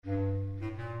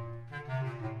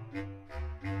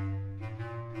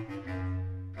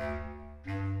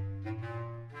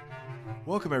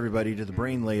Welcome, everybody, to the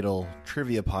Brain Ladle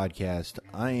Trivia Podcast.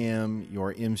 I am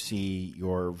your MC,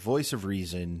 your voice of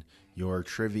reason, your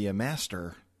trivia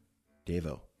master,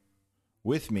 Davo.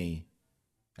 With me,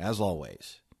 as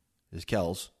always, is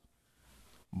Kels.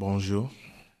 Bonjour.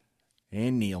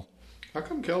 And Neil. How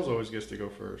come Kels always gets to go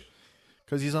first?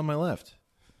 Because he's on my left.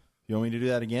 You want me to do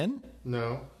that again?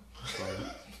 No. Sorry.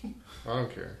 I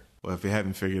don't care. Well, if you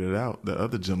haven't figured it out, the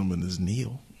other gentleman is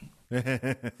Neil.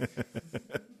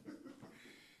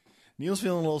 Neil's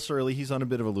feeling a little surly. He's on a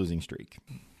bit of a losing streak.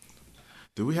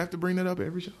 Do we have to bring that up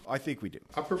every show? I think we do.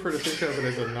 I prefer to think of it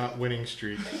as a not winning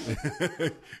streak.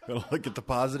 Look at the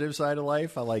positive side of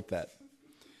life. I like that.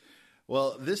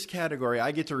 Well, this category,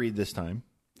 I get to read this time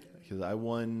because I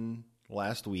won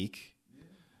last week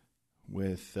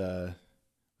with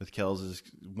Kels'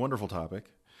 wonderful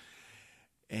topic.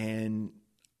 And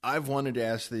I've wanted to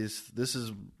ask this. This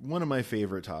is one of my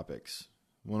favorite topics,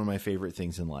 one of my favorite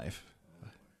things in life.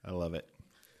 I love it.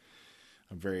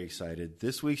 I'm very excited.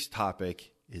 This week's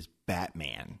topic is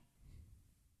Batman.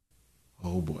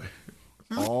 Oh, boy.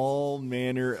 All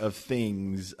manner of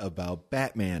things about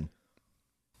Batman.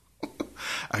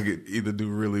 I could either do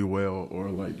really well or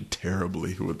like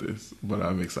terribly with this, but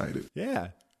I'm excited. Yeah.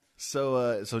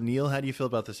 So Neil, how do you feel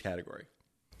about this category?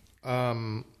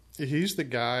 He's the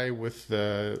guy with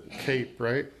the cape,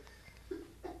 right?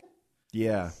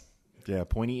 Yeah.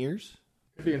 Pointy ears.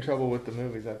 Could be in trouble with the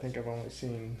movies. I think I've only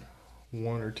seen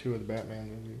one or two of the Batman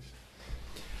movies.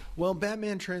 Well,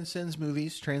 Batman transcends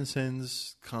movies,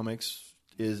 transcends comics,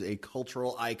 is a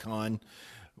cultural icon.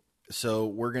 So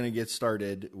we're going to get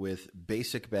started with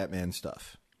basic Batman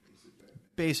stuff.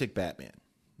 Basic Batman.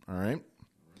 All right.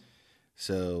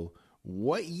 So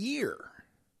what year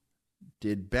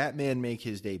did Batman make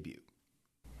his debut?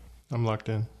 I'm locked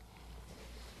in.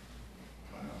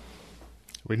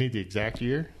 We need the exact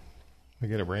year. We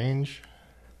get a range.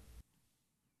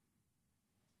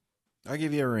 I'll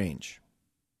give you a range.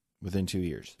 Within 2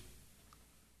 years.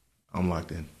 I'm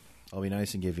locked in. I'll be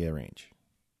nice and give you a range.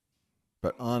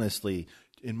 But honestly,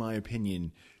 in my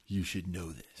opinion, you should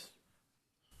know this.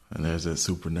 And there's that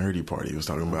super nerdy part he was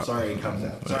talking about. Sorry, it comes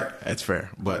out. Sorry. That's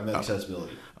fair. But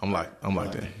accessibility. I'm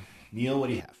locked in. Neil, what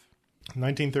do you have?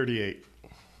 1938.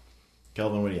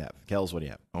 Kelvin, what do you have? Kels, what do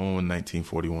you have? On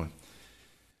 1941.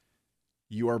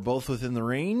 You are both within the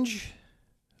range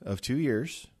of 2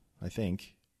 years, I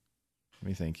think. Let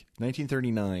me think.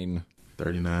 1939.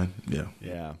 39, yeah.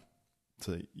 Yeah.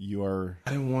 So you are...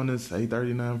 I didn't want to say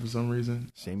 39 for some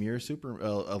reason. Same year as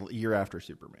a year after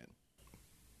Superman.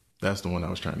 That's the one I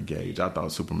was trying to gauge. I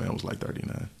thought Superman was like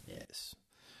 39. Yes.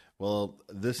 Well,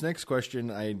 this next question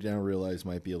I now realize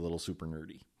might be a little super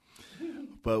nerdy.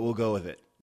 But we'll go with it.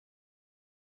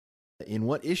 In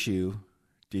what issue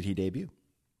did he debut?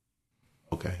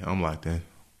 Okay, I'm locked in.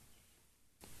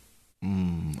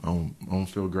 I don't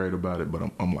feel great about it, but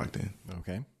I'm locked in.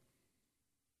 Okay.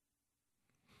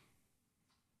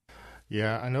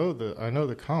 Yeah, I know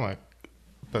the comic,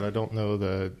 but I don't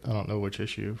know which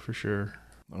issue for sure.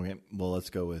 Okay. Well, let's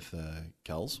go with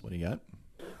Kels. What do you got?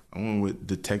 I went with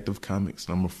Detective Comics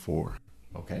number 4.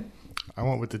 Okay. I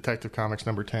went with Detective Comics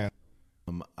number 10.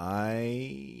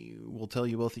 I will tell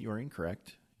you both that you are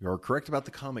incorrect. You are correct about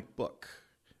the comic book,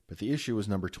 but the issue was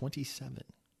number 27.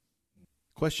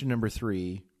 Question number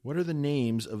 3. What are the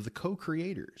names of the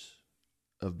co-creators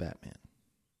of Batman?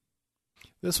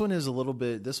 This one is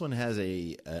this one has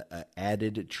a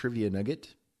added trivia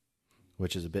nugget,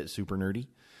 which is a bit super nerdy.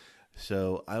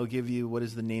 So I'll give you what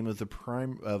is the name of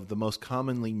the most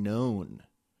commonly known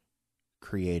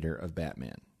creator of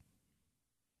Batman.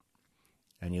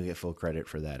 And you'll get full credit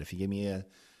for that. If you give me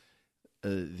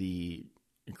the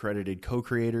accredited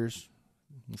co-creators,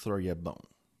 I'll throw you a bone.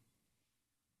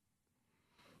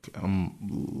 I'm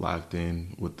locked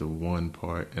in with the one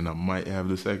part, and I might have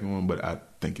the second one, but I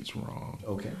think it's wrong.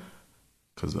 Okay.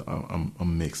 Because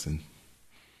I'm mixing.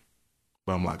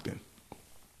 But I'm locked in.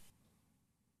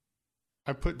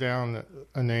 I put down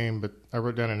a name, but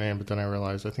then I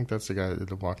realized I think that's the guy that did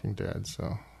The Walking Dead.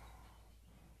 So,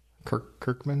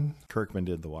 Kirkman. Kirkman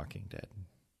did The Walking Dead.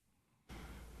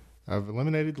 I've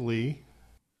eliminated Lee.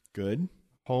 Good.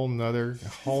 Whole nother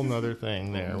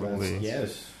thing there with Lee.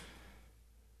 Yes.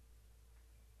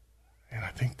 And I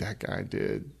think that guy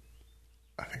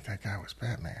was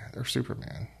Batman or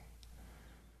Superman.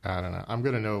 I don't know. I'm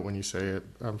going to know it when you say it.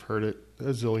 I've heard it a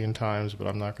zillion times, but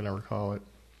I'm not going to recall it.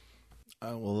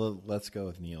 Well, let's go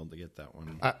with Neil to get that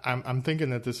one. I'm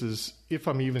thinking that this is, if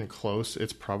I'm even close,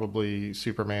 it's probably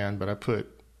Superman, but I put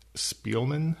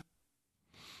Spielman.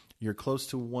 You're close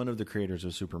to one of the creators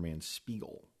of Superman,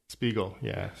 Spiegel. Spiegel,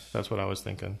 yeah. That's what I was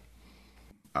thinking.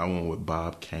 I went with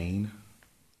Bob Kane.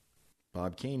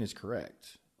 Bob Kane is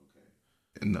correct.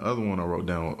 And the other one I wrote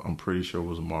down, I'm pretty sure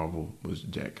was Marvel, was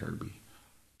Jack Kirby.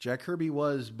 Jack Kirby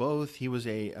was both. He was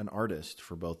an artist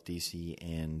for both DC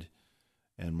and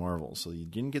Marvel, so you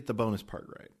didn't get the bonus part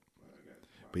right.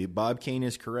 But Bob Kane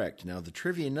is correct. Now the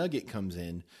trivia nugget comes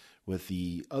in with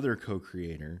the other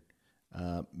co-creator,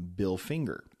 Bill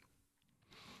Finger.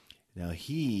 Now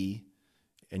he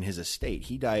and his estate.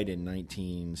 He died in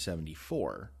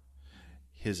 1974.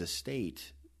 His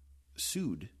estate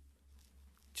sued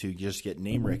to just get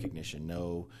name recognition,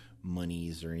 no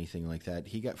monies or anything like that.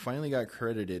 He finally got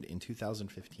credited in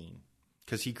 2015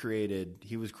 because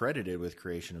he was credited with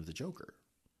creation of the Joker,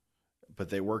 but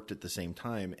they worked at the same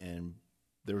time, and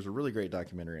there was a really great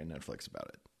documentary on Netflix about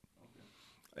it.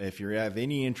 If you have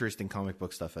any interest in comic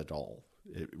book stuff at all,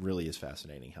 it really is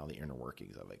fascinating how the inner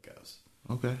workings of it goes.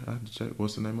 Okay, I have to check.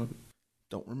 What's the name of it?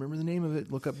 Don't remember the name of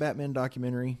it. Look up Batman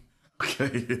documentary.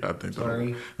 Okay, yeah, I think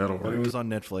that'll But work. it was on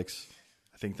Netflix.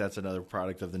 I think that's another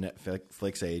product of the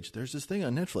Netflix age. There's this thing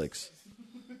on Netflix.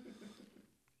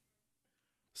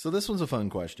 So this one's a fun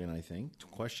question, I think.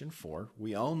 Question 4.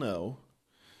 We all know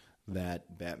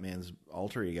that Batman's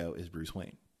alter ego is Bruce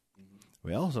Wayne.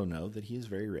 We also know that he is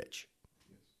very rich.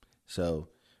 So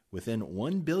within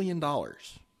 $1 billion,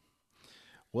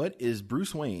 what is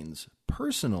Bruce Wayne's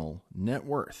personal net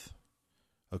worth,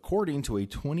 according to a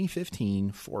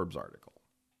 2015 Forbes article?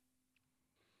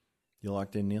 You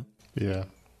locked in, Neil? Yeah.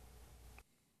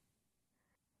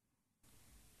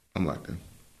 I'm locked in.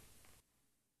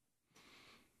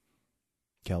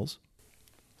 Kels?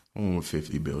 I'm with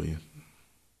 50 billion.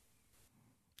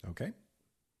 Okay.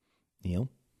 Neil?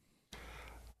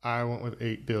 I went with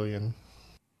 $8 billion.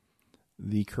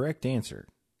 The correct answer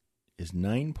is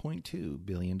 $9.2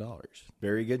 billion.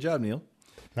 Very good job, Neil.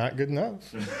 Not good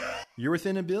enough. You're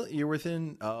within a bill. You're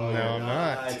within. Oh, No, I'm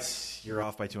not. You're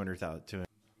off by 200,000.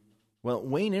 Well,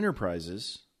 Wayne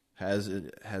Enterprises has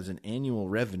an annual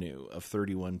revenue of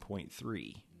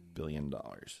 $31.3 billion.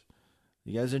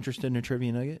 You guys interested in a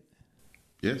trivia nugget?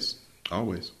 Yes,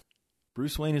 always.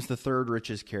 Bruce Wayne is the third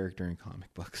richest character in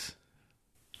comic books.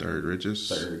 Third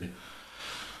richest.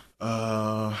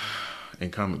 In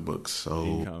comic books. So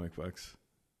In comic books.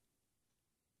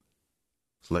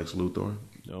 it's Lex Luthor,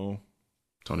 No.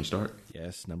 Tony Stark.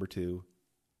 Yes. Number 2.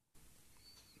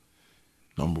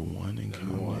 Number 1 in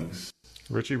comics.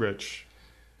 Richie Rich.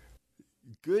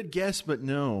 Good guess, but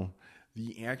no.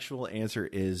 The actual answer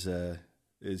is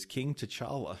King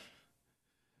T'Challa,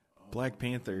 Black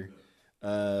Panther.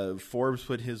 Forbes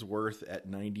put his worth at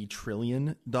 $90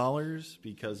 trillion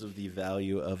because of the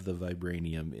value of the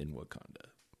vibranium in Wakanda.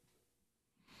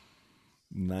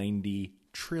 $90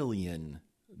 trillion.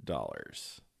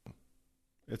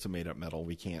 It's a made-up metal.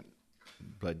 We can't.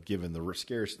 But given the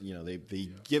scarce, they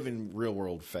given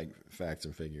real-world facts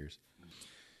and figures.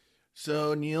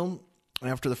 So, Neil,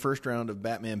 after the first round of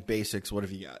Batman Basics, what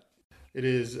have you got? It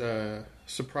is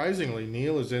surprisingly,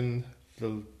 Neil is in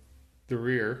the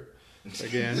rear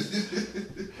again,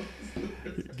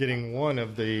 getting one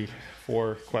of the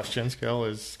 4 questions. Kel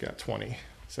has got 20,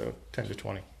 so 10 to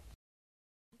 20.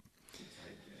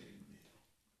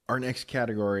 Our next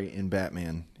category in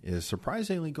Batman is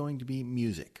surprisingly going to be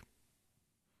music.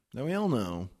 Now, we all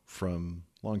know from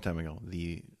a long time ago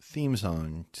the theme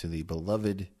song to the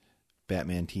beloved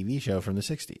Batman TV show from the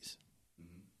 60s.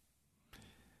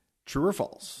 True or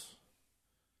false?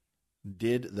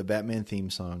 Did the Batman theme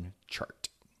song chart?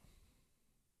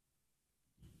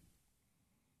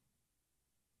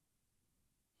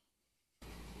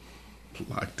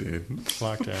 Locked in.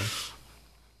 Locked in.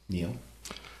 Neil?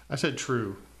 I said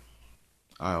true.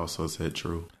 I also said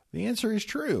true. The answer is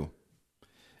true.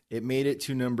 It made it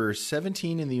to number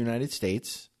 17 in the United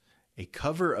States. A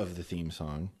cover of the theme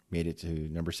song made it to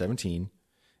number 17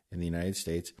 in the United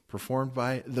States, performed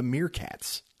by the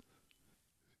Meerkats.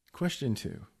 Question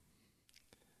 2.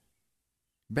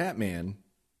 Batman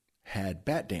had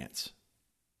Bat Dance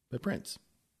by Prince.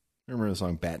 Remember the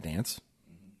song Bat Dance?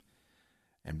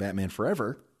 And Batman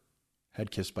Forever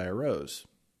had Kissed by a Rose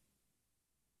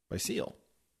by Seal.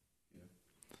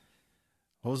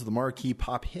 What was the marquee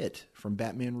pop hit from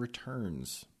Batman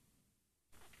Returns?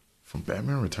 From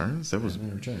Batman Returns? That was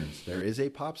Batman Returns. There is a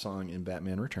pop song in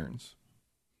Batman Returns.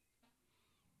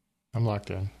 I'm locked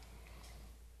in.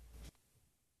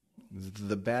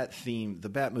 The Bat theme, the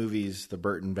Bat movies, the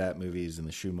Burton Bat movies and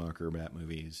the Schumacher Bat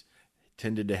movies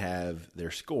tended to have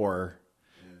their score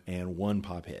and one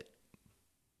pop hit.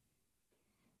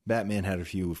 Batman had a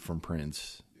few from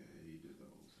Prince.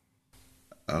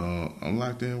 I'm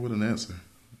locked in with an answer.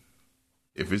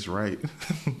 If it's right,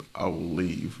 I will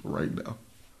leave right now.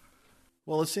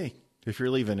 Well, let's see. If you're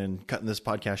leaving and cutting this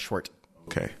podcast short.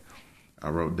 Okay. I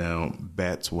wrote down,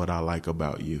 "That's What I Like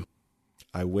About You."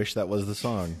 I wish that was the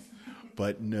song,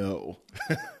 but no.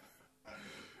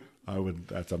 I would.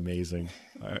 That's amazing.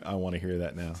 I want to hear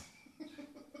that now.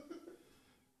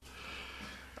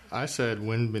 I said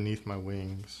 "Wind Beneath My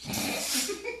Wings,"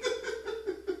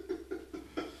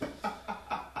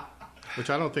 which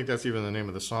I don't think that's even the name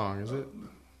of the song, is it?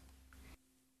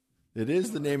 It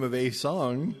is the name of a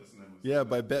song, yeah,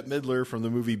 by Bette Midler from the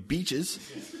movie Beaches,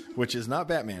 which is not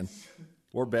Batman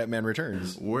or Batman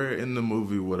Returns. Where in the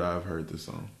movie would I have heard this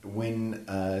song? When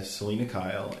Selena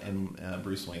Kyle and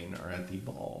Bruce Wayne are at the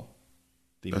ball,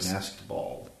 the masked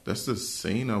ball. That's the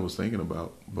scene I was thinking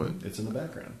about, but It's in the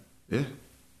background. yeah.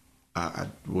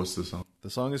 What's the song? The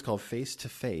song is called Face to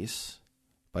Face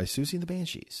by Susie and the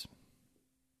Banshees.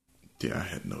 Yeah, I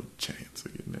had no chance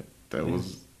of getting that. That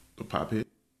was the pop hit.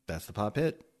 That's the pop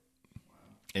hit.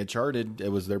 It charted. It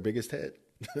was their biggest hit.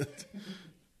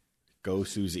 Go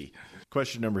Susie.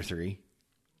 Question number 3.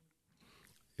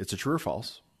 It's a true or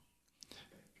false.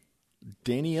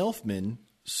 Danny Elfman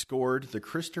scored the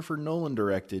Christopher Nolan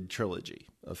directed trilogy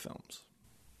of films.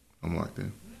 I'm locked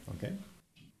in. Okay.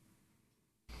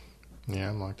 Yeah,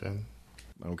 I'm locked in.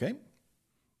 Okay.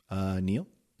 Neil?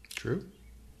 True?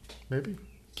 Maybe.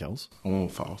 Kels? I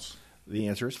want false. The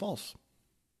answer is false.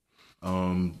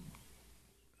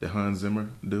 Did Hans Zimmer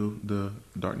do the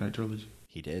Dark Knight trilogy?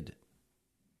 He did.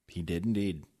 He did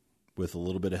indeed. With a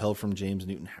little bit of help from James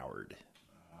Newton Howard.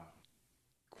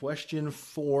 Question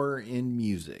 4 in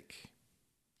music.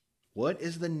 What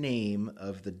is the name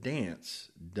of the dance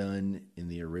done in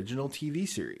the original TV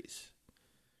series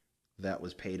that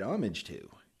was paid homage to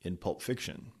in Pulp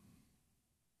Fiction?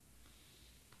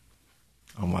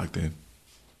 I'm locked in.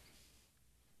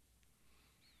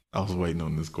 I was waiting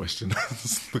on this question,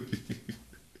 honestly.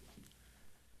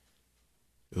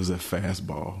 It was a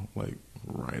fastball, like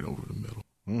right over the middle.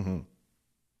 Mm-hmm.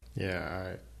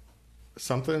 Yeah,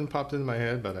 something popped in my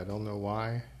head, but I don't know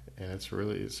why, and it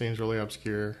seems really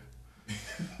obscure.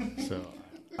 So,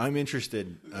 I'm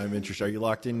interested. Are you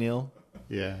locked in, Neil?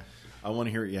 yeah. I want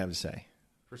to hear what you have to say.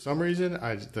 For some reason,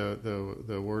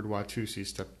 the word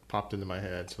Watusi popped into my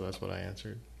head, so that's what I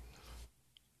answered.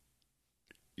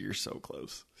 You're so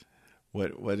close.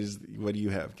 What do you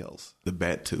have, Kels? The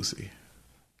Batusi.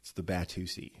 It's the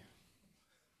Batusi.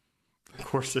 Of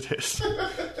course it is.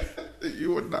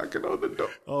 You were knocking on the door.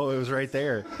 Oh, it was right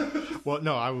there. Well,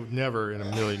 no, I would never in a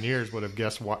million years would have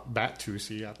guessed what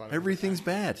Batusi. I thought Everything's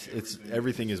bad.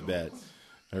 Everything is bad.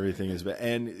 Everything is bad.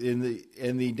 And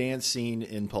in the dance scene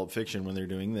in Pulp Fiction, when they're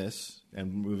doing this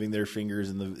and moving their fingers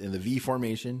in the V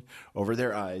formation over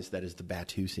their eyes, that is the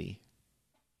Batusi.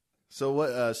 So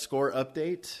what score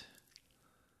update?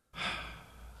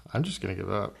 I'm just gonna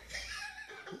give up.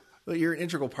 Well, you're an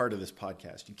integral part of this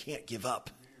podcast. You can't give up.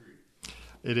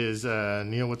 It is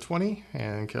Neil with 20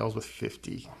 and Kels with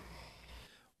 50.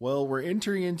 Well, we're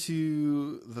entering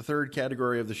into the third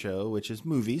category of the show, which is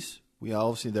movies. We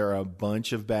all see there are a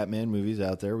bunch of Batman movies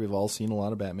out there. We've all seen a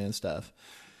lot of Batman stuff.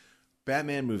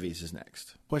 Batman movies is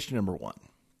next. Question number 1.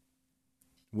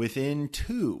 Within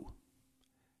 2,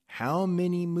 how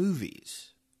many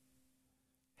movies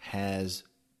has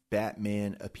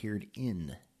Batman appeared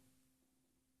in?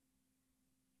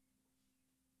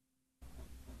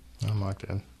 I'm locked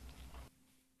in.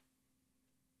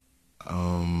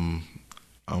 I'm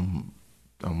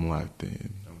locked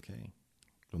in. Okay.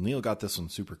 Well, Neil got this one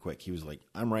super quick. He was like,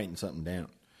 I'm writing something down.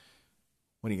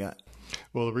 What do you got?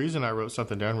 Well, the reason I wrote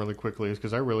something down really quickly is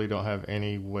because I really don't have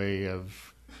any way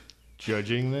of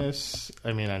judging this.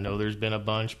 I mean, I know there's been a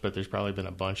bunch, but there's probably been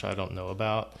a bunch I don't know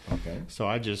about. Okay. So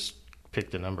I just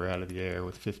picked a number out of the air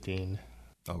with 15.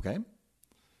 Okay.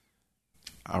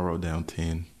 I wrote down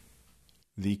 10.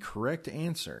 The correct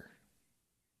answer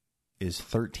is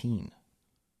 13.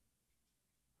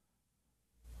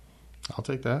 I'll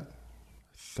take that.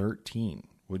 13.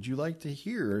 Would you like to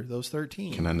hear those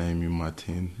 13? Can I name you my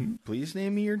 10? Please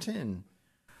name me your 10.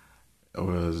 It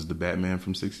was the Batman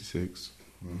from 66.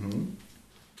 Mm-hmm.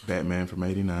 Batman from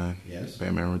 89. Yes.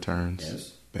 Batman Returns.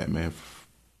 Yes. Batman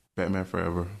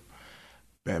Forever.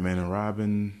 Batman and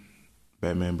Robin.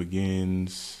 Batman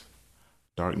Begins.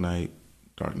 Dark Knight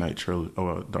Trilogy.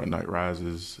 Dark Knight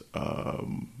Rises.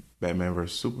 Batman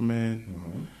vs Superman.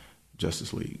 Mm-hmm.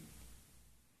 Justice League.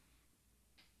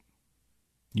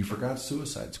 You forgot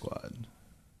Suicide Squad.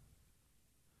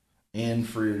 And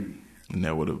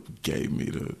that would have gave me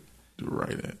the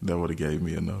right. That would have gave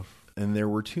me enough. And there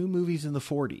were 2 movies in the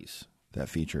 40s that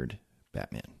featured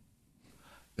Batman.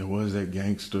 There was that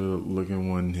gangster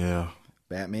looking one, yeah.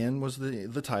 Batman was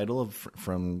the title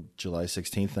from July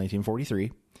 16th,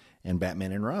 1943. and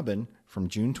Batman and Robin from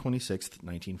June 26th,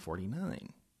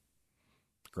 1949.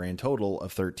 Grand total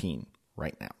of 13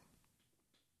 right now.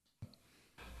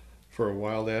 For a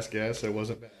wild ass guess, it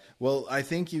wasn't bad. Well, I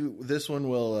think this one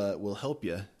will help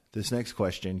you. This next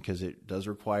question, because it does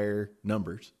require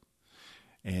numbers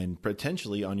and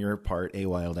potentially on your part a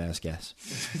wild ass guess.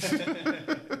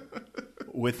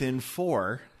 Within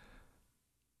 4,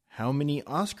 how many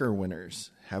Oscar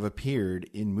winners have appeared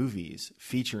in movies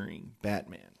featuring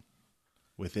Batman?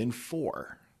 Within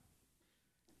 4.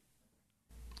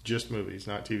 Just movies,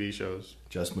 not TV shows.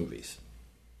 Just movies.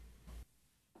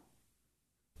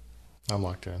 I'm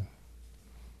locked in.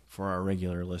 For our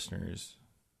regular listeners,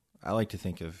 I like to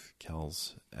think of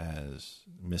Kells as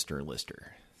Mr.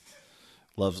 Lister.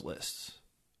 Loves lists.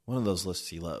 One of those lists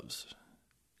he loves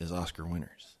is Oscar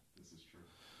winners. This is true.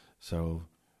 So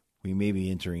we may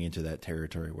be entering into that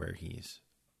territory where he's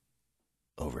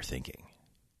overthinking.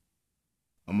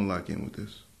 I'm going to lock in with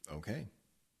this. Okay.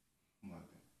 I'm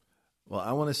locked in. Well,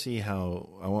 I want to see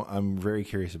how... I'm very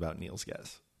curious about Neil's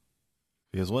guess.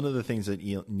 Because one of the things that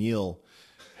Neil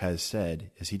has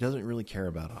said is he doesn't really care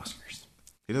about Oscars.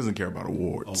 He doesn't care about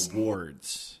awards.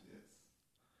 Awards. Yes.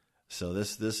 So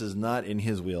this is not in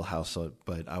his wheelhouse,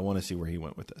 but I want to see where he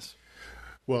went with this.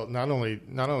 Well, not only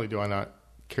do I not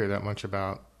care that much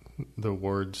about the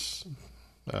awards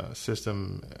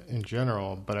system in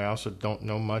general, but I also don't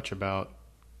know much about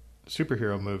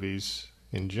superhero movies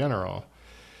in general.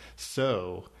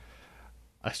 So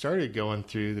I started going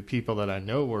through the people that I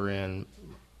know were in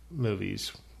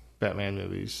movies, Batman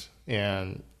movies,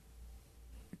 and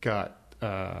I got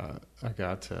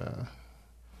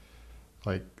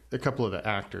like a couple of the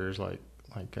actors, like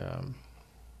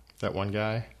that one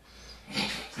guy.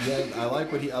 Yeah, I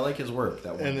like his work.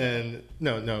 That one. And then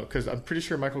no, because I'm pretty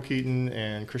sure Michael Keaton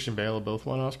and Christian Bale both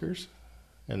won Oscars,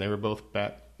 and they were both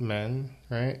Batmen,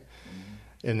 right? Mm-hmm.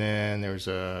 And then there was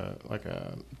a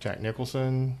Jack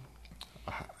Nicholson.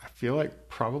 I feel like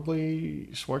probably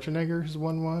Schwarzenegger has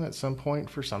won one at some point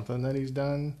for something that he's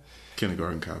done.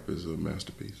 Kindergarten Cop is a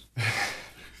masterpiece.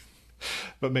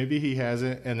 But maybe he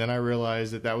hasn't. And then I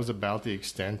realized that was about the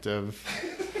extent of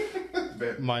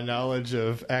my knowledge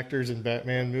of actors in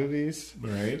Batman movies.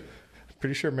 Right.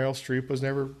 Pretty sure Meryl Streep was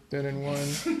never been in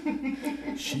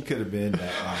one. She could have been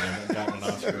gotten an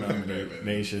Oscar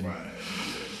nomination.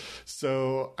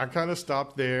 So I kind of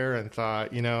stopped there and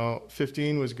thought,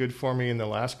 15 was good for me in the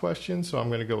last question, so I'm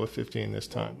going to go with 15 this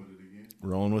time.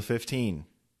 Rolling with 15.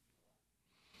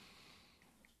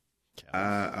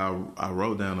 I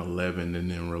wrote down 11 and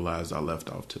then realized I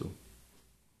left off 2.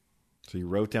 So you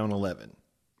wrote down 11.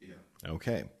 Yeah.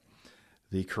 Okay.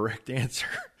 The correct answer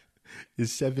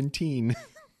is 17.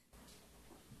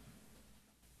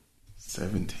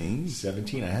 17?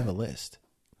 17. I have a list.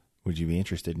 Would you be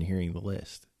interested in hearing the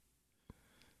list?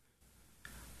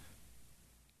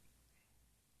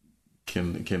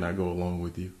 Can I go along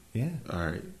with you? Yeah. All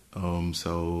right.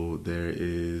 So there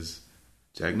is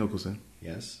Jack Nicholson.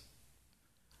 Yes.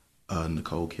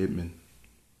 Nicole Kidman.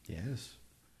 Yes.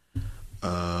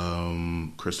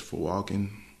 Christopher Walken.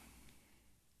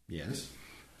 Yes.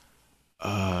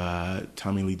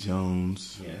 Tommy Lee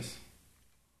Jones. Yes.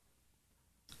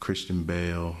 Christian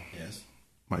Bale. Yes.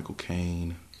 Michael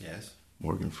Caine. Yes.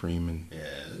 Morgan Freeman.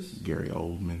 Yes. Gary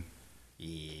Oldman.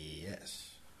 Yes.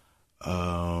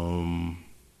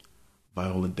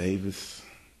 Viola Davis.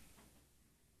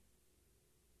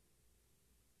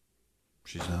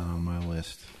 She's not on my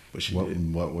list. But she what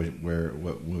did. what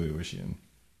movie was she in?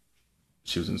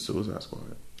 She was in Suicide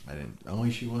Squad. I didn't. Oh,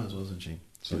 she wasn't she?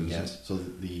 So yes. So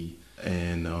the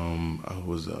and what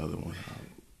was the other one?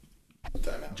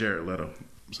 Jared Leto.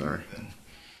 Sorry.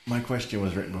 My question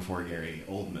was written before Gary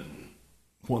Oldman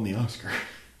won the Oscar.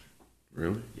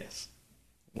 Really? Yes.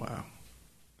 Wow.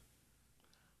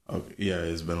 Okay. Yeah,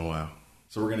 it's been a while.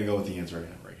 So we're gonna go with the answer I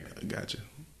have right here. Gotcha.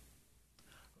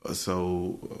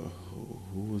 So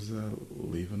who was that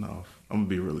leaving off? I'm gonna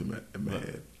be really mad.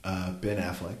 Ben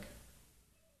Affleck.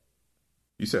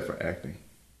 You said for acting.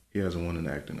 He hasn't won an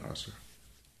acting Oscar.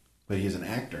 But he is an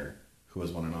actor who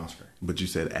has won an Oscar. But you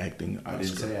said acting Oscar. I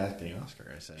didn't say acting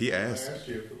Oscar. I said he asked.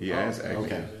 He asked acting.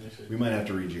 Okay. We might have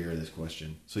to read this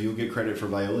question. So you'll get credit for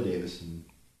Viola Davis and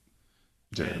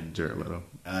Jared Leto.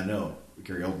 No,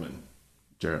 Gary Oldman.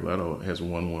 Jared Leto has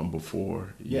won one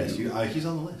before. Yes, he's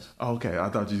on the list. Oh, okay, I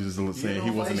thought you were just saying he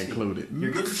wasn't included.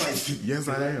 You're getting feisty. Yes,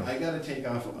 I am. I got to take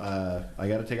off. I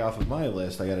got to take off of my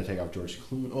list. I got to take off George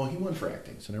Clooney. Oh, he won for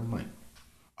acting, so never mind.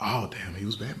 Oh, damn, he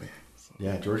was Batman. So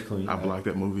yeah, George Clooney. I blocked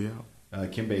that movie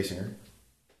out. Kim Basinger.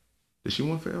 Did she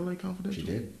win for L.A. Confidential? She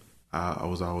did. I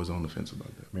was always on the fence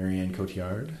about that. Marianne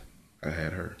Cotillard. I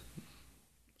had her.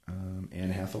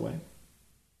 Anne Hathaway.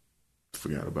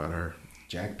 Forgot about her.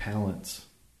 Jack Palance.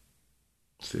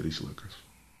 City Slickers.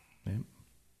 Yep.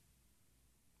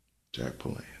 Jack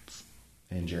Palance.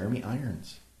 And Jeremy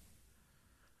Irons.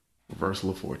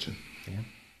 Reversal of Fortune. Yeah.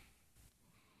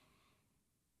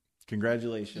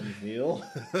 Congratulations, Neil.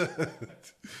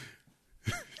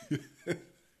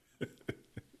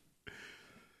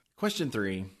 Question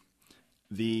 3.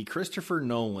 The Christopher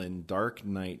Nolan Dark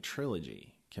Knight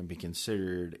trilogy can be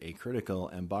considered a critical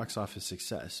and box office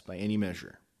success by any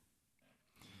measure.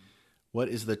 What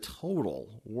is the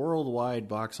total worldwide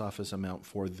box office amount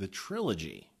for the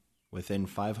trilogy within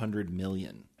 500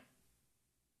 million?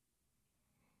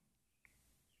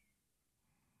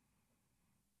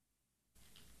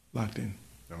 Locked in.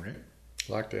 Okay.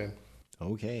 Locked in.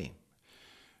 Okay.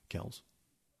 Kels.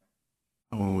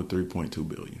 I went with 3.2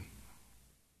 billion.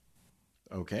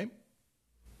 Okay.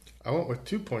 I went with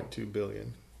 2.2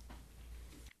 billion.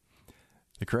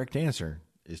 The correct answer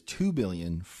is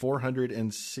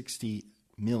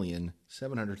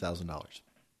 $2,460,700,000.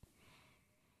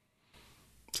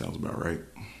 Sounds about right.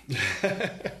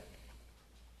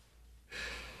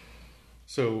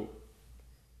 So,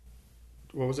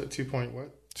 what was it? 2 point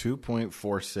what?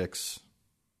 2.46.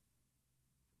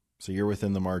 So you're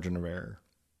within the margin of error.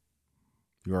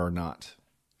 You are not,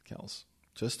 Kels.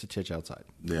 Just a titch outside.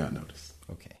 Yeah, I noticed.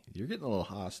 Okay. You're getting a little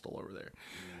hostile over there.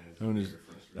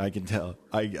 I can tell.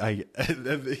 I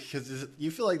because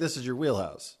you feel like this is your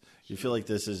wheelhouse. You feel like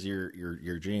this is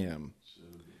your jam.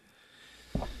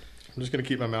 I'm just going to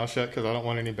keep my mouth shut because I don't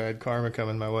want any bad karma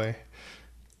coming my way.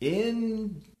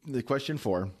 In the question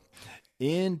 4,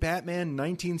 in Batman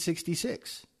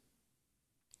 1966,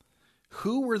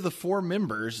 who were the 4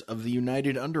 members of the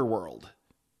United Underworld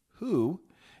who,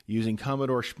 using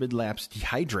Commodore Schmidlap's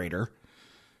dehydrator,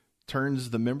 turns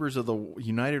the members of the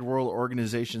United World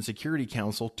Organization Security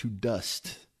Council to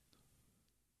dust?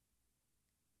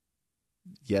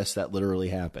 Yes, that literally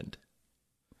happened.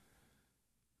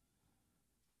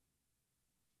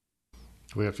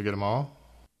 Do we have to get them all?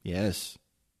 Yes.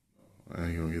 I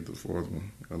ain't gonna get the 4th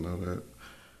one. I know that.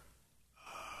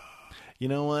 You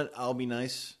know what? I'll be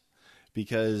nice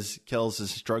because Kels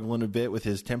is struggling a bit with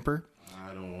his temper.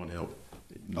 I don't want help.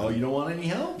 Oh, you don't want any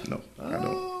help? No, I don't.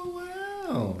 Oh,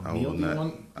 wow. I Neil, will do you not-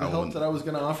 want the I help will- that I was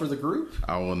going to offer the group?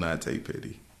 I will not take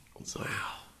pity. So,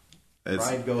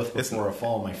 Pride goeth before a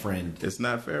fall, my friend. It's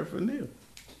not fair for Neil.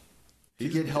 You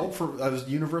get help for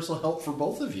universal help for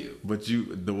both of you. But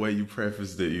the way you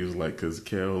prefaced it, you was like, because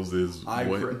Kels is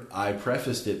I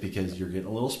prefaced it because you're getting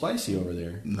a little spicy over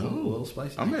there. No. A little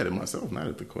spicy. I'm mad at myself, not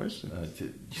at the question.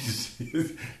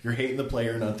 You're hating the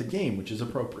player, not the game, which is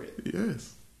appropriate.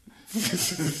 Yes.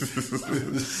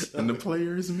 And the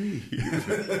player is me.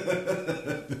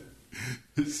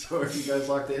 So are you guys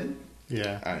locked in?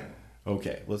 Yeah.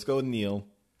 Okay, let's go with Neil.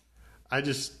 I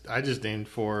just named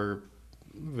 4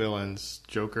 villains: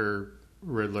 Joker,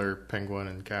 Riddler, Penguin,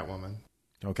 and Catwoman.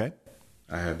 Okay.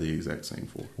 I have the exact same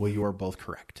 4. Well, you are both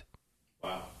correct.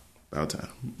 Wow. About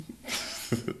time.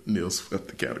 Neil swept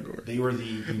the category. They were the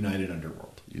United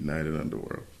Underworld. United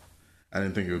Underworld. I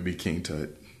didn't think it would be King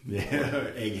Tut.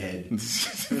 Yeah, Egghead.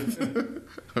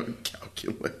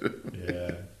 Calculator.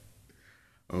 Yeah.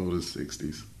 Oh, the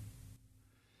 60s.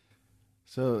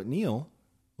 So, Neil,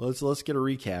 let's get a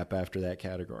recap after that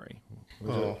category.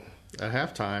 Well, at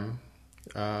halftime,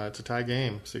 it's a tie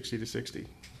game, 60-60.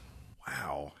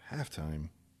 Wow, halftime.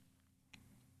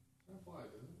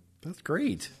 That's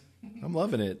great. I'm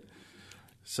loving it.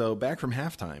 So, back from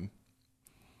halftime,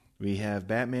 we have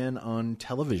Batman on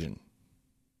television.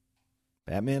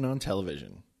 Batman on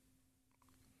television.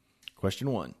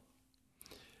 Question 1.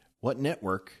 What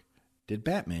network did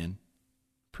Batman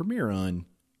premiere on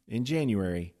in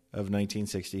January of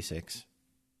 1966?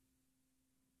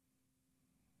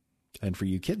 And for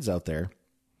you kids out there,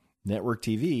 network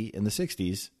TV in the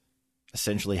 60s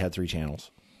essentially had 3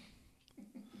 channels.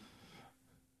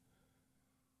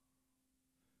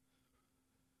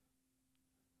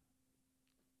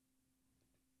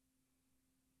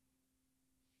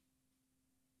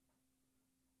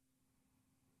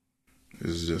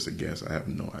 This is just a guess. I have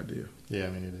no idea. Yeah,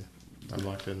 me neither. I'm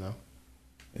locked in, though.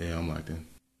 Yeah, I'm locked in.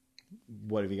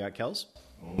 What have you got, Kels?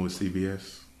 With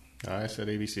CBS. I said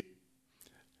ABC.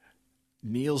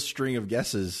 Neil's string of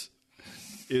guesses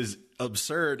is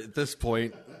absurd at this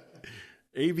point.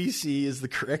 ABC is the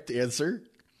correct answer.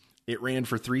 It ran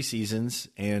for 3 seasons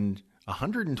and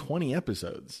 120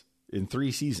 episodes in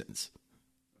 3 seasons.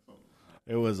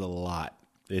 It was a lot.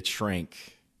 It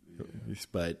shrank, but it's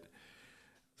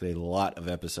a lot of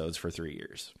episodes for 3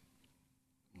 years.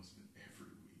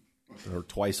 Or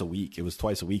twice a week. It was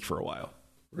twice a week for a while.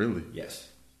 Really? Yes.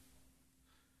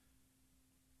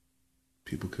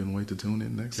 People couldn't wait to tune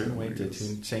in next Couldn't time. wait to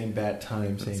tune. Same bat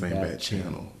time, same bat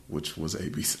channel, which was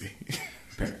ABC.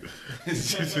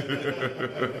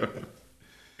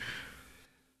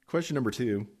 Question number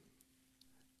 2.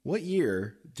 What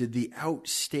year did the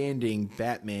outstanding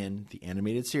Batman, the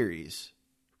animated series,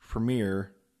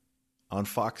 premiere on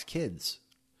Fox Kids?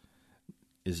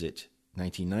 Is it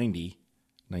 1990,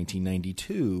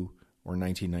 1992, or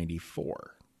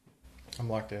 1994? I'm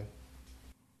locked in.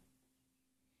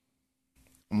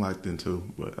 I'm locked in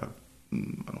too, but I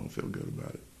don't feel good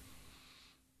about it.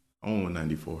 I went with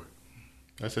 94.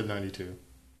 I said 92.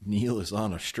 Neil is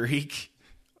on a streak.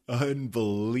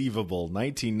 Unbelievable.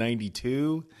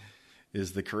 1992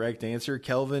 is the correct answer.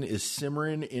 Kelvin is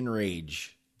simmering in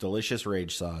rage. Delicious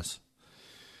rage sauce.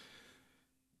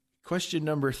 Question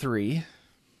number 3.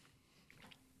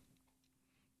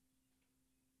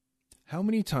 How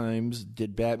many times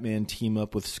did Batman team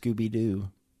up with Scooby-Doo?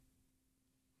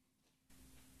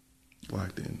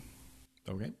 Locked in.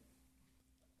 Okay.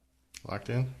 Locked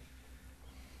in?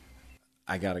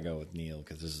 I got to go with Neil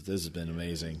because this has been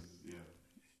amazing. Yeah.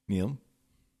 Neil?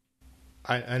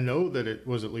 I know that it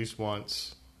was at least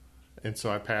once, and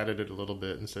so I padded it a little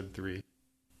bit and said 3.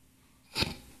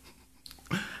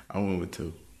 I went with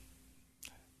 2.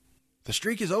 The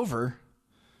streak is over.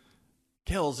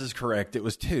 Kells is correct. It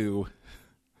was 2.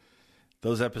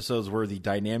 Those episodes were the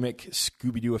Dynamic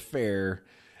Scooby-Doo Affair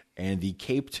and the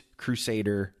Caped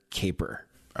Crusader Caper.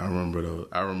 I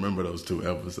remember those 2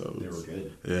 episodes. They were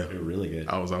good. Yeah. They were really good.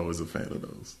 I was always a fan of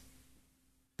those.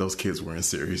 Those kids were in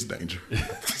serious danger.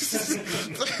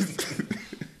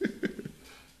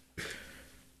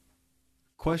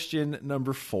 Question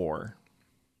number 4.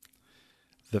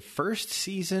 The first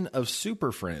season of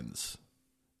Super Friends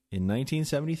in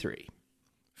 1973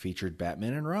 featured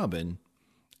Batman and Robin,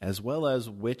 as well as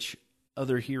which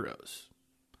other heroes?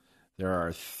 There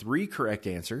are 3 correct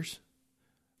answers.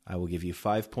 I will give you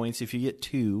 5 points if you get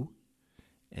 2,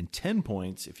 and 10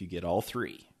 points if you get all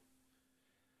 3.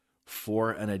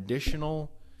 For an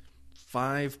additional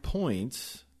 5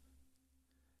 points,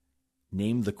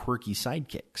 name the quirky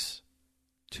sidekicks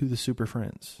to the Super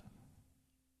Friends.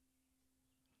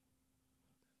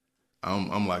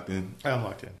 I'm locked in. I'm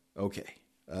locked in. Okay.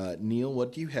 Neil,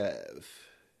 what do you have?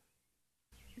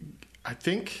 I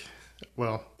think,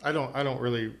 well, I don't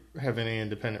really have any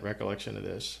independent recollection of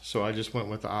this, so I just went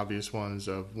with the obvious ones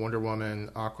of Wonder Woman,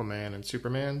 Aquaman, and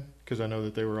Superman, because I know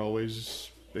that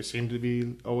they seem to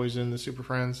be always in the Super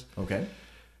Friends. Okay.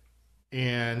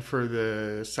 And for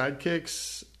the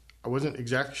sidekicks, I wasn't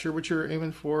exactly sure what you were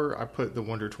aiming for. I put the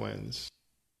Wonder Twins.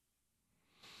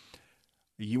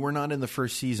 You were not in the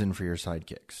first season for your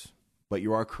sidekicks, but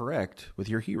you are correct with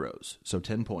your heroes. So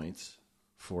 10 points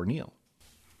for Neil.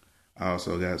 I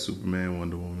also got Superman,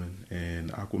 Wonder Woman,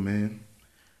 and Aquaman.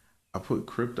 I put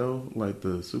Crypto, like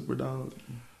the super dog.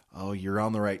 Oh, you're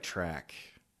on the right track.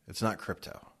 It's not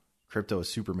Crypto. Crypto is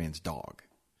Superman's dog.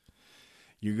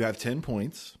 You have 10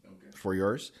 points for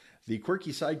yours. The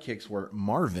quirky sidekicks were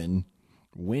Marvin,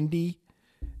 Wendy,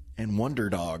 and Wonder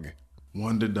Dog.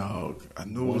 Wonder Dog. I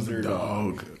knew it was a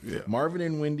dog. Yeah. Marvin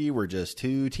and Wendy were just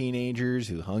 2 teenagers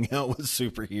who hung out with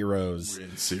superheroes. We're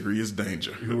in serious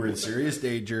danger. Who were in serious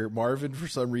danger. Marvin, for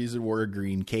some reason, wore a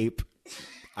green cape.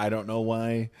 I don't know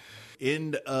why.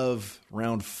 End of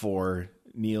round 4.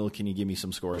 Neil, can you give me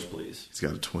some scores, please? He's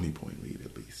got a 20-point lead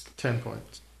at least. 10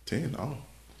 points. 10? Oh.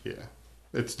 Yeah.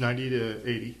 It's 90 to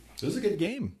 80. This is a good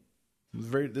game.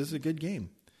 This is a good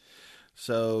game.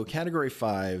 So category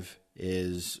 5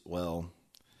 is, well,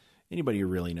 anybody who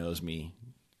really knows me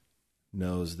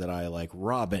knows that I like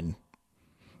Robin.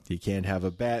 You can't have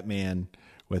a Batman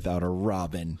without a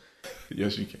Robin.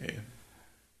 Yes, you can.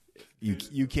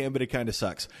 You can, but it kind of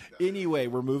sucks. Anyway,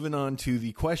 we're moving on to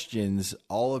the questions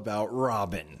all about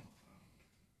Robin.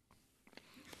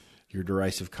 Your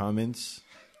derisive comments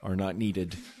are not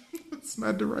needed. It's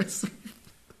not derisive.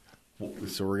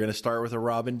 So we're going to start with a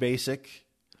Robin basic.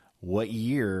 What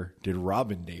year did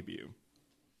Robin debut?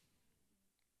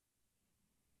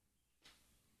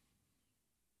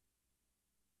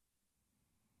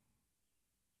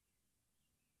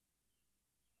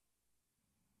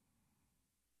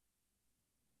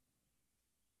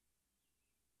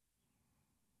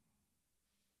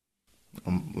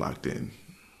 I'm locked in.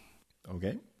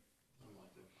 Okay.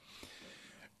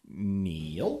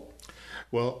 Neil?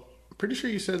 Well, I'm pretty sure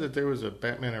you said that there was a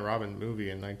Batman and Robin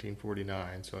movie in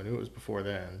 1949, so I knew it was before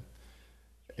then.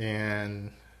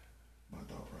 And My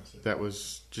thought process. that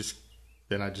was just,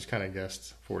 then I just kind of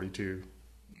guessed 42.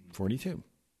 42.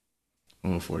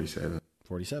 I'm on 47.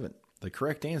 47. The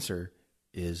correct answer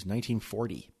is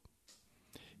 1940.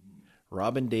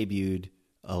 Robin debuted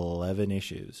 11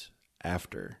 issues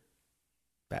after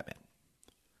Batman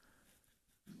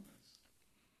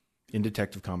in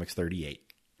Detective Comics 38.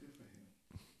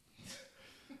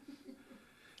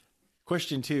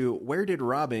 Question 2, where did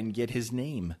Robin get his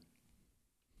name?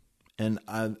 And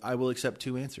I will accept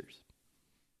two answers.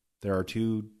 There are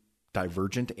two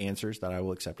divergent answers that I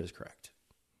will accept as correct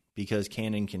because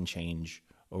canon can change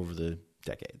over the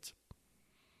decades.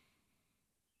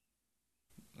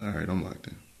 All right, I'm locked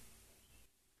in.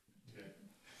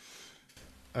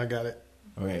 I got it.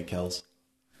 Okay, Kels.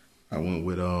 I went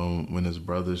with when his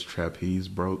brother's trapeze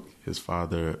broke, his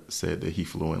father said that he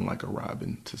flew in like a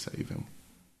robin to save him.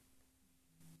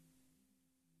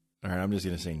 All right, I'm just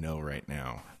going to say no right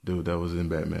now. Dude, that was in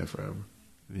Batman Forever.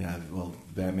 Yeah, well,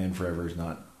 Batman Forever is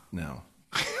not no.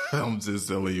 I'm just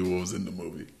telling you what was in the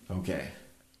movie. Okay,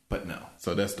 but no.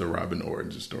 So that's the Robin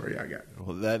origin story I got.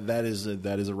 Well, that is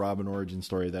a Robin origin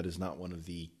story. That is not one of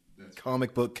the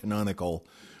comic book canonical.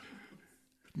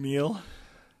 Neil?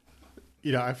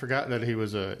 You know, I forgot that he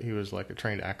was like a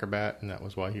trained acrobat, and that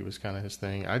was why he was kind of his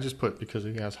thing. I just put because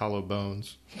he has hollow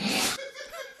bones.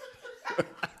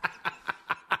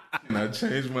 And I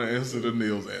changed my answer to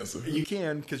Neil's answer. You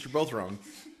can, because you're both wrong.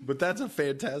 But that's a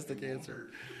fantastic answer.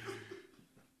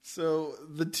 So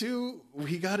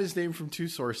he got his name from two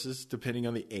sources, depending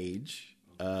on the age.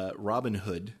 Robin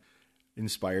Hood,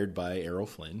 inspired by Errol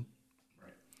Flynn.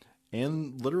 Right.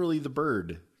 And literally the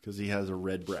bird, because he has a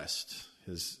red breast.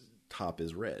 His top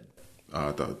is red. Oh,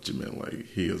 I thought you meant like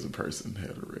he as a person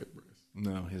had a red breast.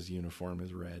 No, his uniform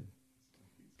is red.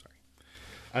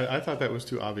 I thought that was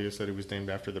too obvious that he was named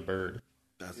after the bird.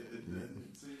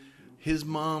 His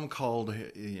mom called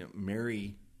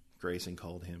Mary Grayson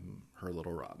called him her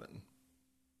little Robin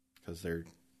because their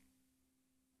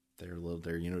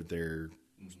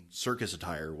circus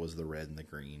attire was the red and the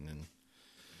green,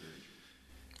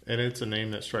 and it's a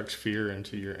name that strikes fear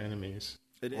into your enemies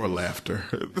or laughter.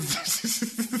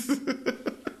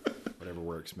 Whatever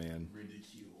works, man.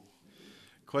 Ridicule.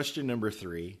 Question number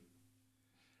 3.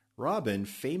 Robin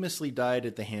famously died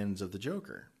at the hands of the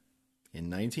Joker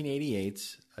in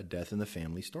 1988's A Death in the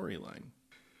Family storyline.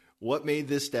 What made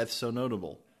this death so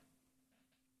notable?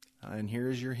 And here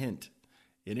is your hint.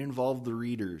 It involved the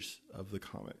readers of the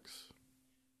comics.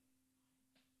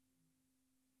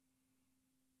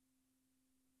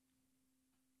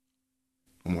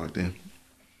 I'm locked in.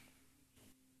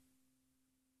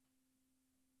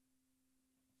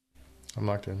 I'm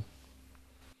locked in.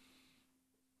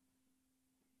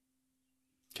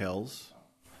 Kells?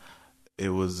 It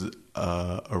was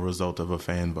a result of a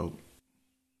fan vote.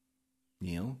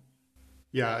 Neil?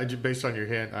 Yeah, based on your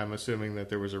hint, I'm assuming that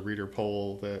there was a reader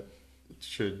poll that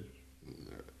should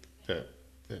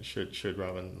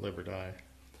Robin live or die.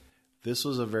 This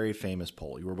was a very famous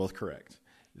poll. You were both correct.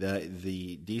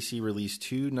 The DC released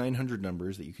 2 900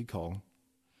 numbers that you could call.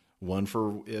 One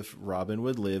for if Robin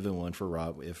would live and one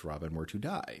for if Robin were to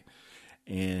die.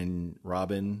 And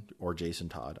Robin or Jason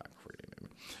Todd,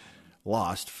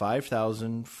 lost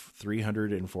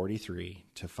 5,343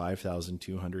 to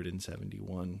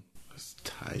 5,271. That's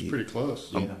tight. It's pretty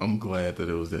close. I'm glad that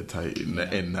it was that tight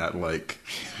and not like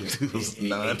it was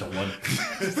 9 to 1.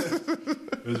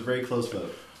 It was a very close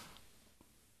vote.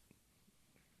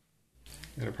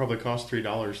 And it probably cost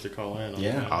 $3 to call in.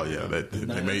 Yeah. Oh yeah,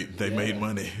 they made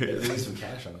money. They made some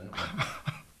cash on that.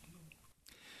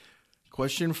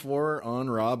 Question 4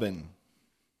 on Robin.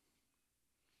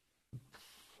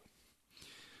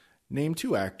 Name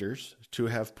 2 actors to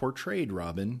have portrayed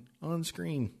Robin on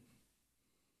screen.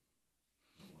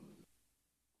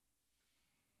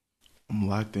 I'm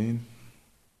locked in.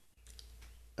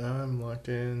 I'm locked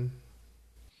in.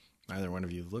 Neither one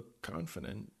of you look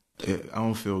confident. I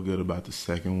don't feel good about the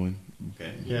second one.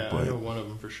 Okay. Yeah, I know one of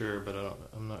them for sure, but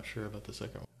I'm not sure about the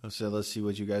second one. So let's see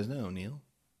what you guys know, Neil.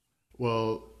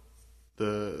 Well,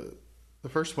 the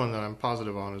first one that I'm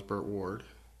positive on is Burt Ward.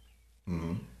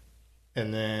 Mm-hmm.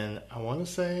 And then I want to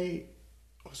say,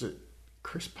 was it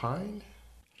Chris Pine?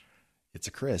 It's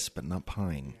a Chris, but not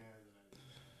Pine.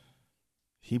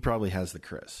 He probably has the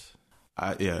Chris.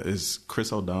 It's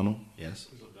Chris O'Donnell. Yes.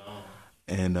 Chris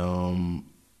O'Donnell.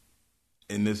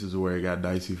 And this is where it got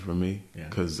dicey for me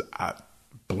because I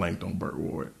blanked on Burt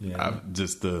Ward. Yeah.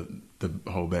 Just the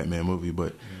whole Batman movie,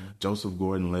 but Joseph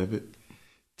Gordon-Levitt.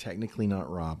 Technically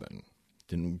not Robin.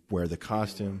 Didn't wear the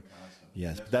costume.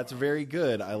 Yes, that's very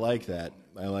good. I like that.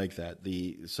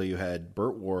 So you had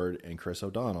Burt Ward and Chris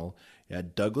O'Donnell. You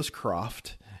had Douglas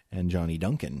Croft and Johnny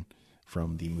Duncan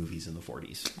from the movies in the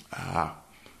 40s.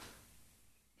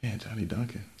 Man, Johnny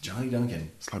Duncan. Johnny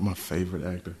Duncan. It's like my favorite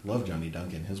actor. Love Johnny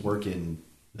Duncan. His work in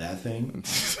that thing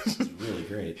is really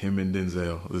great. Him and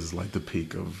Denzel. This is like the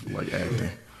peak of like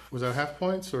acting. Was that half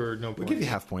points or no We'll points? give you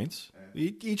half points.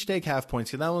 Each take half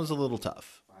points because that one's a little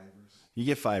tough. You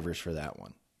get fivers for that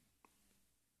one.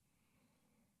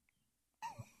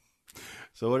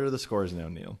 So what are the scores now,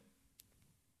 Neil?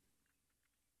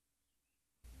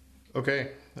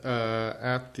 Okay.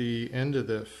 At the end of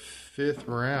the fifth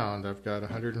round, I've got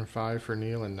 105 for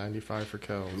Neil and 95 for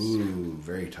Kels. Ooh,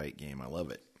 very tight game. I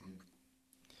love it.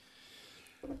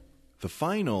 The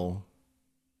final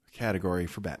category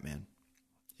for Batman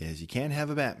is you can't have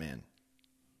a Batman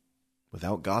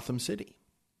without Gotham City.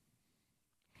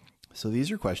 So these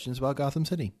are questions about Gotham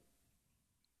City.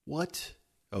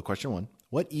 Question one.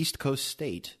 What East Coast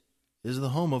state is the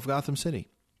home of Gotham City?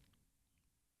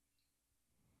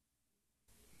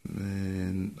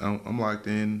 Man, I'm locked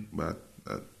in, but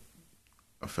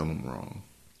I feel I'm wrong.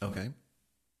 Okay.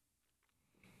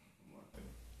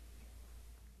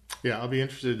 Yeah, I'll be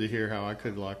interested to hear how I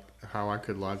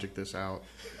could logic this out.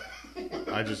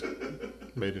 I just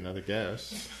made another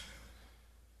guess.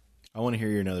 I want to hear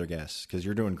your another guess because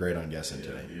you're doing great on guessing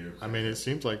today. I mean, it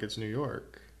seems like it's New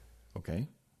York. Okay.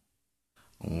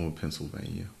 I want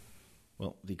Pennsylvania.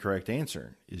 Well, the correct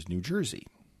answer is New Jersey.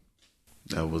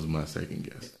 That was my second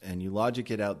guess. And you logic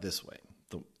it out this way.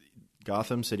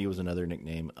 Gotham City was another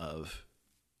nickname of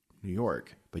New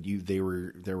York, but you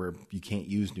can't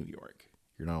use New York.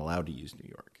 You're not allowed to use New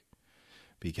York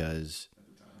because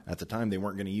at the time they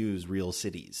weren't going to use real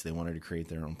cities. They wanted to create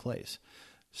their own place.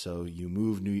 So you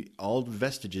move all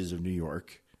vestiges of New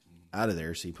York out of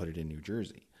there, so you put it in New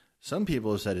Jersey. Some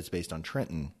people have said it's based on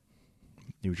Trenton,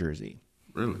 New Jersey.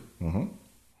 Really? Mm-hmm.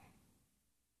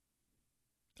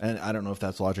 And I don't know if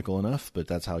that's logical enough, but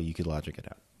that's how you could logic it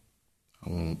out. I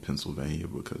want Pennsylvania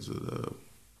because of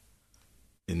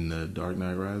in the Dark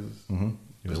Knight Rises. Mm-hmm.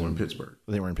 They were in Pittsburgh.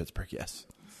 They were in Pittsburgh, yes.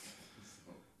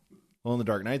 Well, in the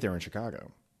Dark Knight, they were in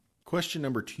Chicago. Question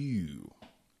number 2.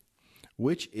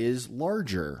 Which is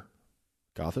larger,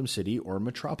 Gotham City or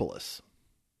Metropolis?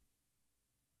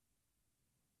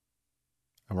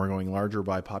 And we're going larger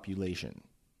by population.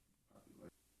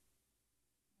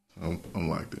 I'm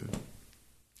locked in.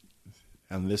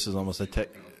 And this is almost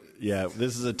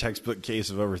this is a textbook case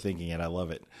of overthinking it. I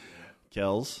love it.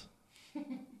 Kels?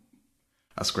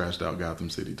 I scratched out Gotham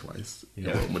City twice.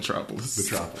 Yeah. Well,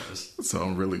 Metropolis. So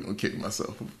I'm really going to kick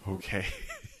myself. Okay.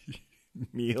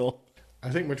 Neil? I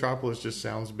think Metropolis just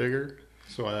sounds bigger,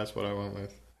 so that's what I went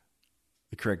with.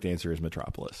 The correct answer is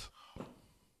Metropolis.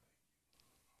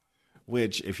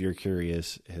 Which, if you're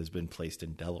curious, has been placed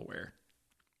in Delaware.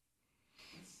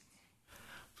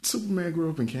 Superman grew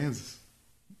up in Kansas,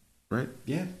 right?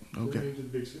 Yeah. Okay. Moved to the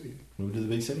big city. Moved to the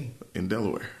big city. In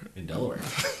Delaware. In Delaware.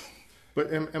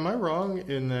 But am I wrong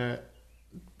in that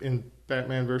in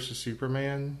Batman versus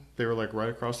Superman, they were like right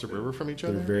across the river from each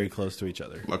other? They're very close to each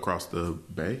other. Across the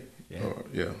bay? Yeah.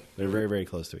 Yeah. They're very, very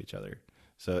close to each other.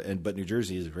 But New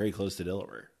Jersey is very close to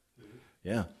Delaware.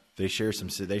 Yeah. They share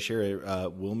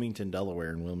Wilmington, Delaware,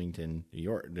 and Wilmington,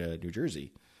 New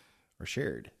Jersey are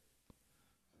shared.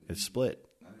 It's split.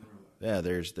 Yeah,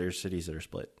 there's cities that are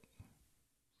split.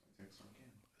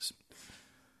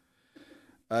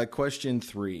 Question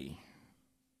 3.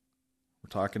 We're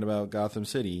talking about Gotham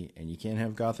City, and you can't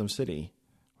have Gotham City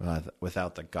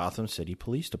without the Gotham City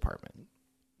Police Department.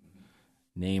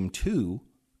 Name 2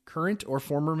 current or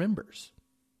former members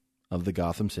of the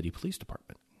Gotham City Police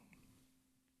Department.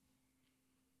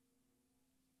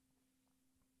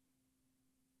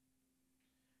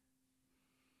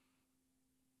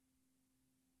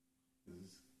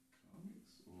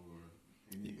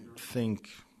 Think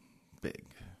big.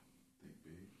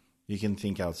 You can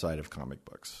think outside of comic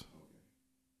books.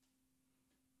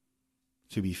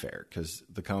 To be fair, because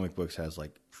the comic books has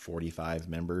like 45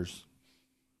 members.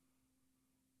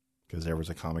 Because there was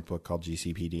a comic book called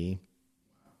GCPD.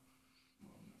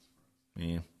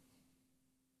 Yeah.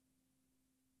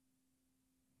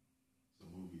 So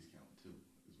movies count too.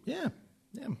 Yeah.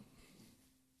 Yeah.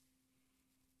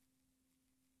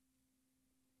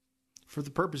 For the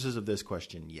purposes of this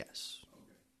question, yes.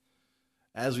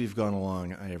 As we've gone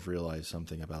along, I have realized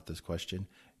something about this question.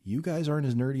 You guys aren't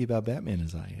as nerdy about Batman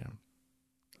as I am.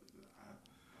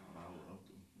 I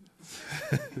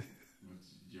love them.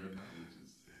 Your knowledge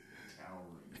is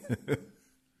towering.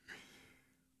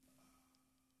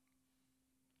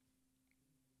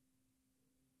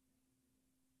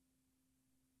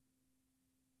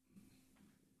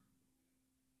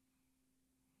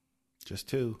 Just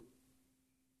 2.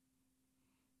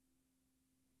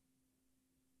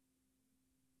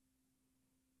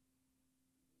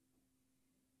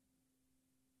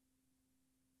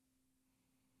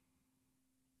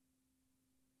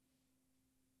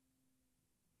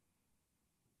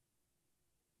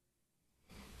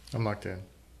 I'm locked in.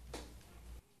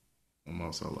 I'm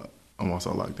also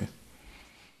locked in.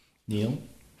 Neil?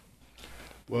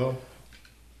 Well,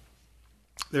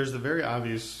 there's the very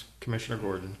obvious Commissioner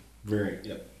Gordon.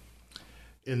 Yep.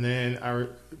 And then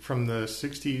from the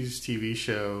 60s TV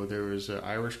show, there was an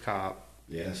Irish cop,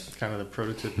 Yes. kind of the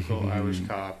prototypical Irish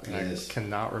cop, and Yes. I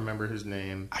cannot remember his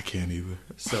name, I can't either.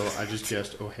 so I just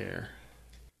guessed O'Hare.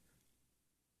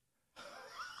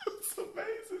 It's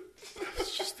amazing.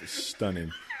 It's just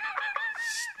stunning.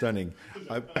 Stunning.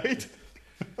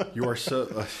 You are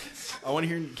so... I want to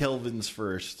hear Kelvin's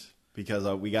first, because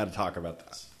we got to talk about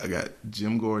this. I got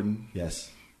Jim Gordon Yes.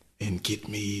 and get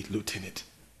me Lieutenant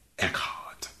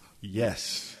Eckhart.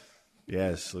 Yes.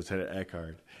 Yes, Lieutenant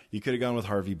Eckhart. You could have gone with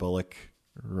Harvey Bullock,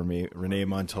 Renee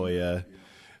Montoya.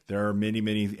 There are many,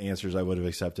 many answers I would have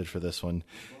accepted for this one.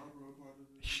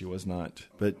 She was not.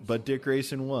 But Dick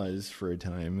Grayson was for a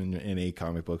time in a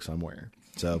comic book somewhere.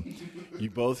 So you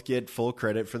both get full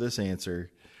credit for this answer.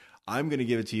 I'm going to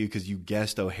give it to you because you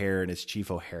guessed O'Hare, and it's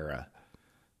Chief O'Hara.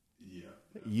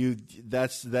 Yeah.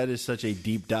 That is such a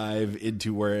deep dive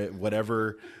into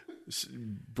whatever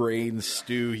brain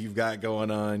stew you've got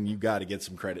going on. You got to get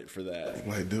some credit for that.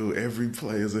 Like, dude, every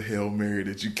play is a Hail Mary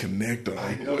that you connect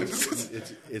on.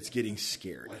 It's getting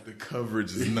scared. The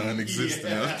coverage is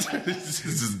non-existent. It's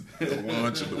just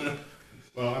launchable.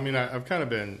 Well, I mean, I've kind of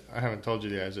been, I haven't told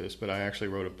you guys this, but I actually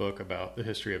wrote a book about the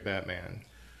history of Batman.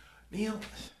 Neil,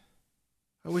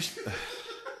 I wish,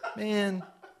 man.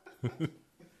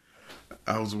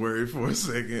 I was worried for a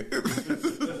second.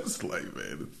 It's like,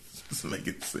 man, it's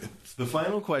making sense. The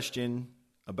final question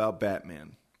about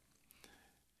Batman.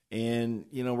 And,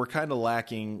 we're kind of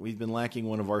lacking, we've been lacking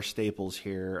one of our staples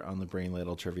here on the Brain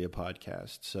Ladle Trivia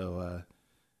podcast. So,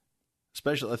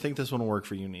 I think this one will work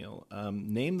for you, Neil.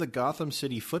 Name the Gotham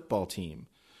City football team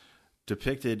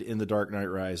depicted in The Dark Knight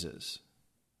Rises.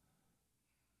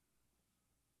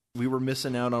 We were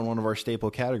missing out on one of our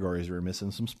staple categories. We were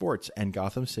missing some sports. And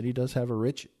Gotham City does have a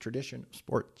rich tradition of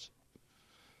sports.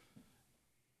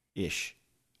 Ish.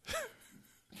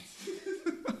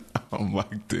 I'm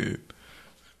locked in.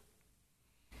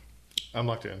 I'm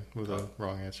locked in with a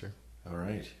wrong answer. All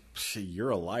right. See, you're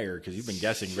a liar because you've been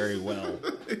guessing very well.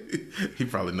 He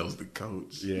probably knows the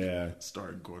coach. Yeah.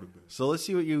 Starting quarterback. So let's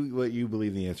see what you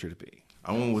believe the answer to be.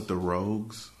 I went with the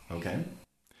Rogues. Okay.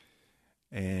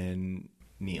 And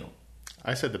Neil.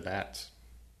 I said the Bats.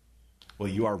 Well,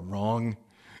 you are wrong.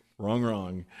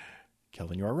 Wrong.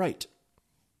 Kelvin, you are right.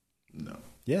 No.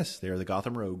 Yes, they are the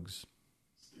Gotham Rogues.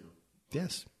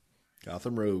 Yes.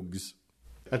 Gotham Rogues.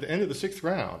 At the end of the 6th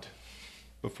round,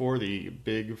 before the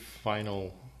big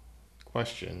final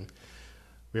question,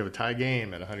 we have a tie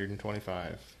game at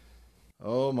 125.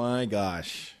 Oh my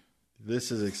gosh.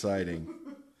 This is exciting.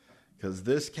 Because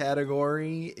this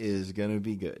category is going to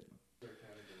be good.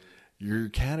 Your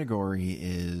category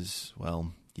is,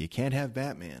 well, you can't have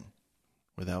Batman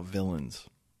without villains.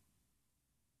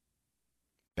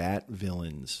 Bat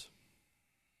villains.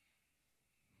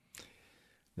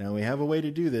 Now, we have a way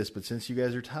to do this, but since you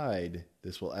guys are tied,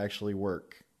 this will actually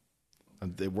work.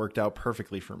 It worked out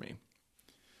perfectly for me.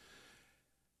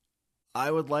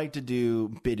 I would like to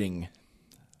do bidding.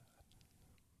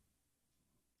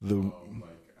 The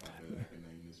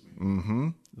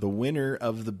winner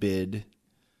of the bid,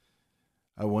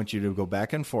 I want you to go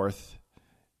back and forth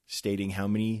stating how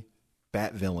many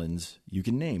Bat villains you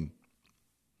can name.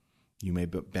 You may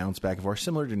bounce back and forth,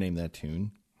 similar to Name That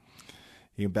Tune.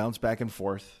 You can bounce back and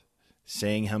forth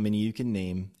saying how many you can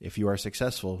name. If you are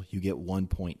successful, you get 1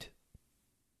 point.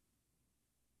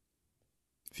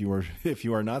 If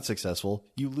you are not successful,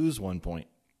 you lose 1 point.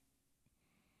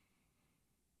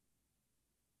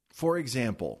 For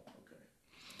example,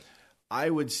 I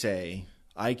would say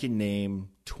I can name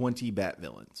 20 Bat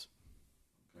villains.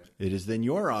 It is then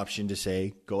your option to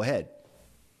say, go ahead.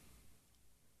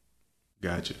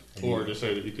 Gotcha. Or to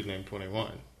say that you could name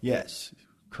 21. Yes,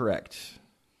 correct.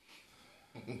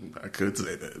 I could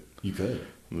say that. You could.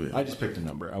 Yeah. I just picked a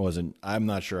number. I'm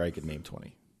not sure I could name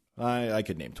 20. I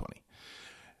could name 20.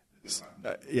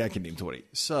 Yeah, I can name 20.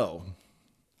 So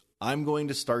I'm going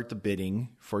to start the bidding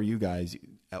for you guys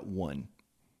at 1.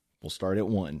 We'll start at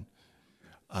 1.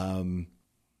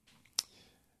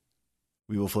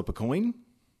 We will flip a coin.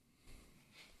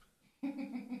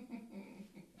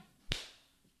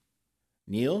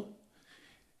 Neil,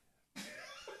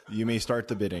 you may start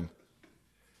the bidding.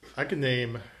 I could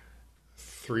name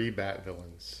 3 Bat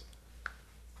villains.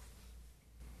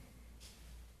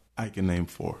 I can name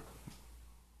 4.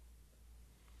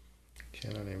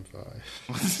 Can I name 5?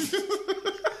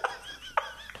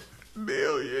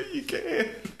 Neil, yeah, you can.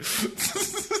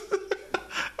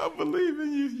 I believe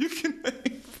in you. You can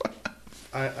name 5.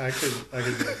 I could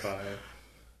name 5.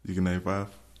 You can name 5?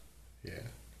 Yeah.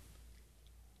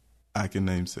 I can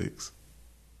name 6.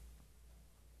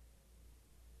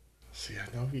 See, I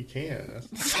know you can. That's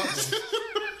the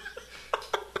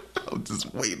problem. I'm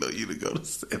just waiting on you to go to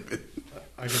 7.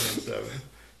 I can name 7.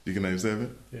 You can name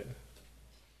 7? Yeah.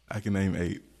 I can name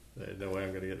 8. There's no way I'm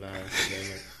going to get 9. So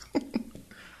damn it.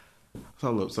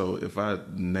 So look, so if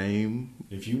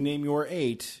you name your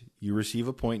 8, you receive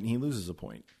a point and he loses a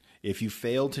point. If you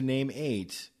fail to name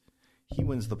 8, he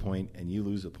wins the point and you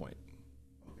lose a point.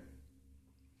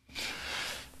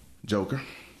 Joker,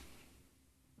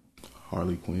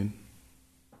 Harley Quinn,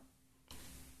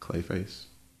 Clayface,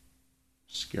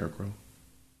 Scarecrow,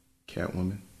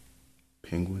 Catwoman,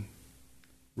 Penguin,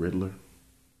 Riddler,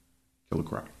 Killer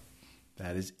Croc.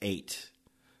 That is 8.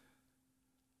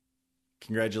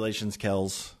 Congratulations,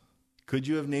 Kells. Could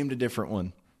you have named a different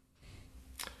one?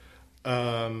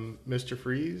 Mr.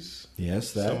 Freeze.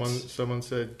 Yes, that's... Someone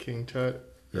said King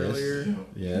Tut earlier.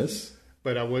 Yes.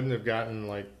 But I wouldn't have gotten,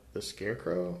 like, the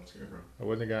Scarecrow. I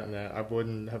wouldn't have gotten that. I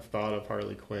wouldn't have thought of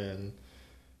Harley Quinn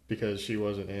because she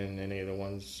wasn't in any of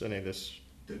this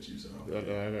That you saw. that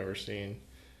I've ever seen.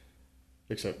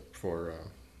 Except for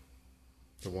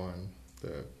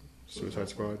the Suicide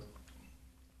Squad.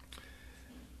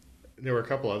 There were a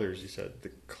couple others you said. The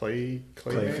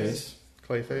Clayface?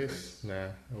 Clayface? Nah,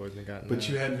 I wouldn't have gotten that. But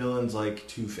you had villains like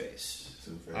Two-Face.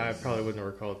 I probably wouldn't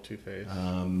have recalled Two-Face.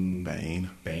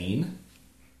 Bane. Bane?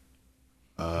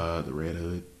 The Red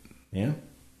Hood. Yeah.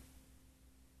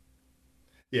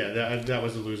 Yeah, that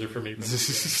was a loser for me.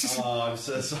 Oh, I'm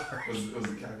so sorry. Was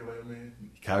it Calculator Man?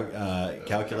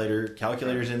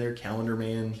 Calculator's in there. Calendar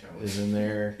Man is in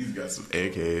there. He's got some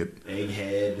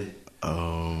Egghead.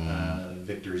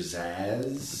 Victor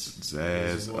Zaz.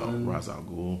 Ra's al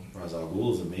Ghul. Ra's al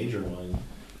Ghul is a major one.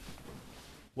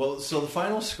 Well, so the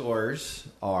final scores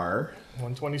are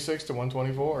 126 to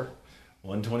 124.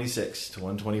 126 to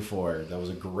 124. That was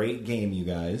a great game, you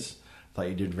guys. Thought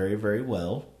you did very, very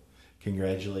well.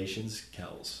 Congratulations,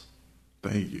 Kells.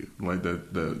 Thank you. Like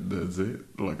that's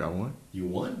it. Like I won. You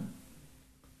won.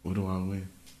 What do I win?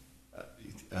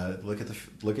 Look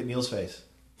at Neil's face.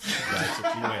 That's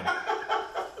what you win.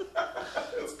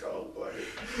 It's called play.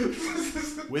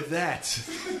 With that,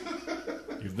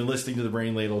 you've been listening to the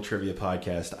Brain Ladle Trivia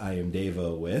Podcast. I am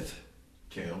Davo with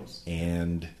Kells.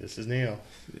 And this is Neil.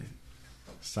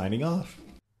 Signing off.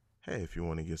 Hey, if you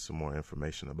want to get some more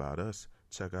information about us,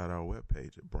 check out our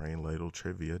webpage at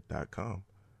brainladletrivia.com.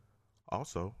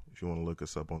 Also, if you want to look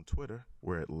us up on Twitter,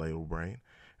 we're at Ladle Brain,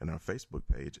 and our Facebook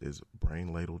page is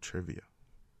Brain Ladle Trivia.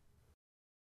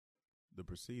 The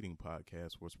preceding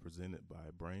podcast was presented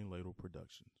by Brain Ladle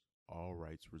Productions. All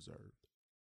rights reserved.